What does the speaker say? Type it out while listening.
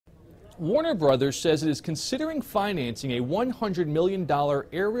Warner Brothers says it is considering financing a $100 million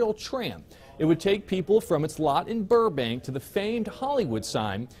aerial tram. It would take people from its lot in Burbank to the famed Hollywood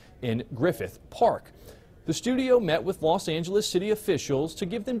sign in Griffith Park. The studio met with Los Angeles city officials to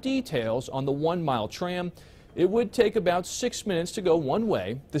give them details on the 1-mile tram. It would take about 6 minutes to go one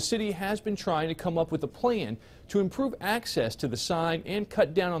way. The city has been trying to come up with a plan to improve access to the sign and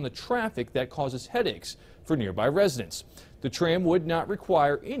cut down on the traffic that causes headaches for nearby residents. The tram would not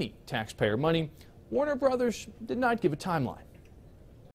require any taxpayer money. Warner Brothers did not give a timeline.